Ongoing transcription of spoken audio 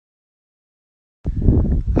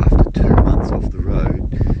off the road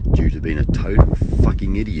due to being a total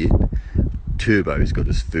fucking idiot, Turbo's got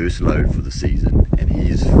his first load for the season and he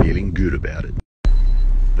is feeling good about it.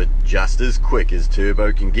 But just as quick as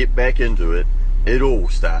Turbo can get back into it, it all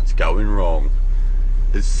starts going wrong.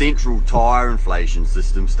 His central tyre inflation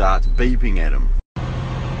system starts beeping at him.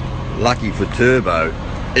 Lucky for Turbo,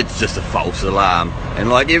 it's just a false alarm, and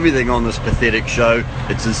like everything on this pathetic show,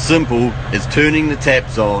 it's as simple as turning the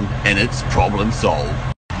taps on and it's problem solved.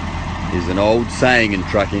 There's an old saying in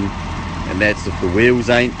trucking, and that's if the wheels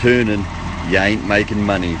ain't turning, you ain't making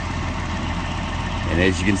money. And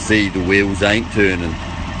as you can see, the wheels ain't turning.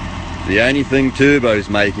 The only thing Turbo's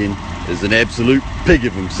making is an absolute pig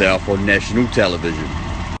of himself on national television.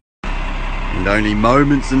 And only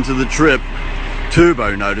moments into the trip,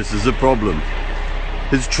 Turbo notices a problem.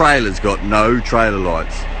 His trailer's got no trailer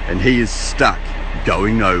lights and he is stuck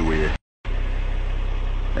going nowhere.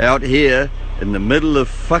 Out here in the middle of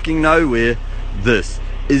fucking nowhere, this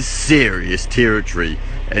is serious territory,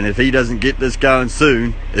 and if he doesn't get this going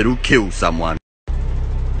soon, it'll kill someone.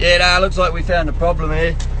 Yeah, no, looks like we found a problem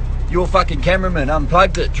here. Your fucking cameraman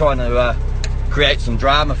unplugged it trying to create some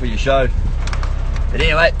drama for your show. But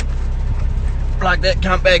anyway, plug that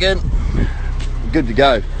cunt back in. Good to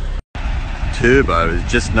go. Turbo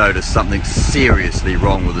has just noticed something seriously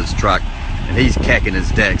wrong with his truck and he's cacking his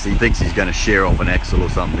dacks. He thinks he's going to shear off an axle or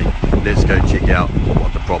something. Let's go check out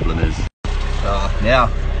what the problem is.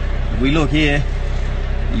 Now, if we look here,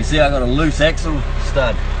 you see I got a loose axle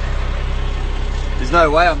stud. There's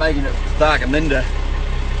no way I'm making it start a minder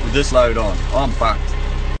with this load on. I'm fucked.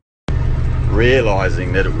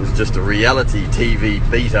 Realising that it was just a reality TV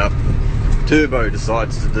beat up, Turbo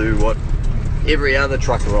decides to do what every other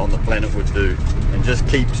trucker on the planet would do and just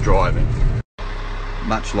keeps driving.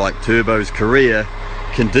 Much like Turbo's career,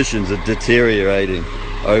 conditions are deteriorating.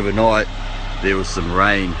 Overnight there was some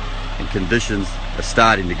rain and conditions are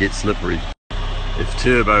starting to get slippery. If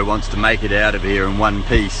Turbo wants to make it out of here in one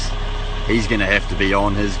piece, he's going to have to be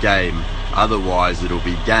on his game, otherwise it'll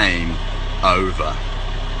be game over.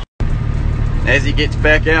 As he gets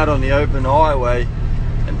back out on the open highway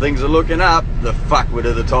and things are looking up, the fuckwit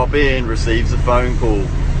at the top end receives a phone call.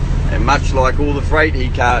 And much like all the freight he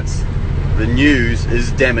carts, the news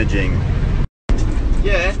is damaging.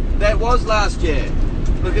 Yeah, that was last year.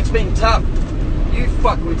 Look, it's been tough. You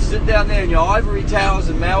fuckwits sit down there in your ivory towers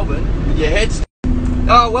in Melbourne with your heads.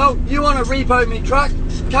 Oh well, you want to repo me truck?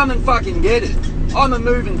 Come and fucking get it. I'm a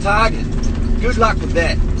moving target. Good luck with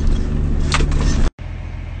that.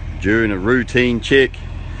 During a routine check,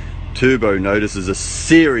 Turbo notices a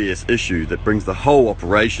serious issue that brings the whole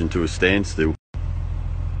operation to a standstill.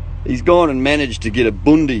 He's gone and managed to get a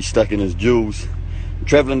bundi stuck in his jewels.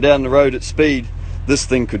 Travelling down the road at speed, this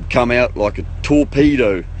thing could come out like a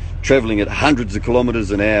torpedo, travelling at hundreds of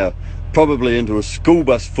kilometres an hour, probably into a school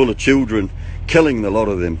bus full of children, killing the lot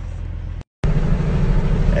of them.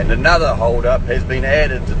 And another hold-up has been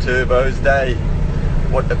added to Turbo's day.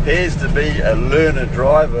 What appears to be a learner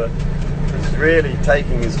driver is really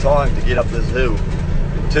taking his time to get up this hill.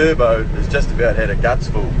 And Turbo has just about had a guts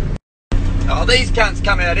full. Oh, these cunts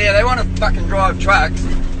come out here, they want to fucking drive trucks.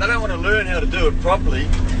 They don't want to learn how to do it properly.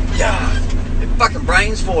 Yeah, their fucking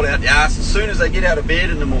brains fall out the arse as soon as they get out of bed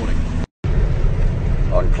in the morning.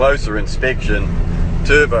 On closer inspection,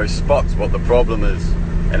 Turbo spots what the problem is,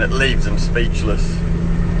 and it leaves him speechless.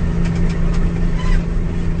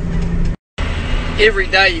 Every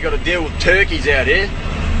day you got to deal with turkeys out here.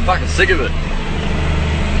 Fucking sick of it.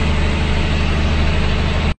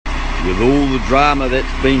 With all the drama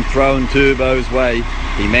that's been thrown Turbo's way,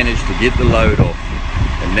 he managed to get the load off.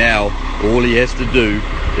 And now all he has to do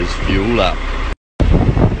is fuel up.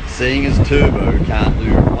 But seeing as Turbo can't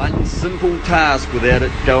do one simple task without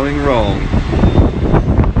it going wrong,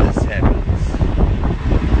 this happens.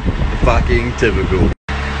 Fucking typical.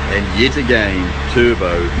 And yet again,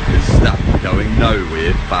 Turbo is stuck going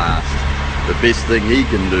nowhere fast. The best thing he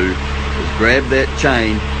can do is grab that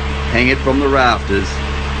chain, hang it from the rafters,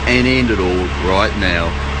 and end it all right now.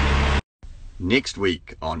 Next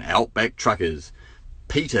week on Outback Truckers,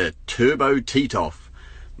 Peter Turbo Titoff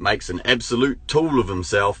makes an absolute tool of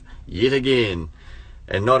himself yet again,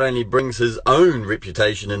 and not only brings his own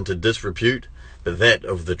reputation into disrepute, but that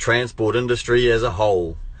of the transport industry as a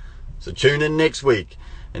whole. So tune in next week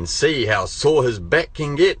and see how sore his back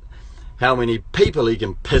can get, how many people he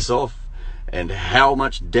can piss off, and how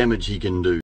much damage he can do.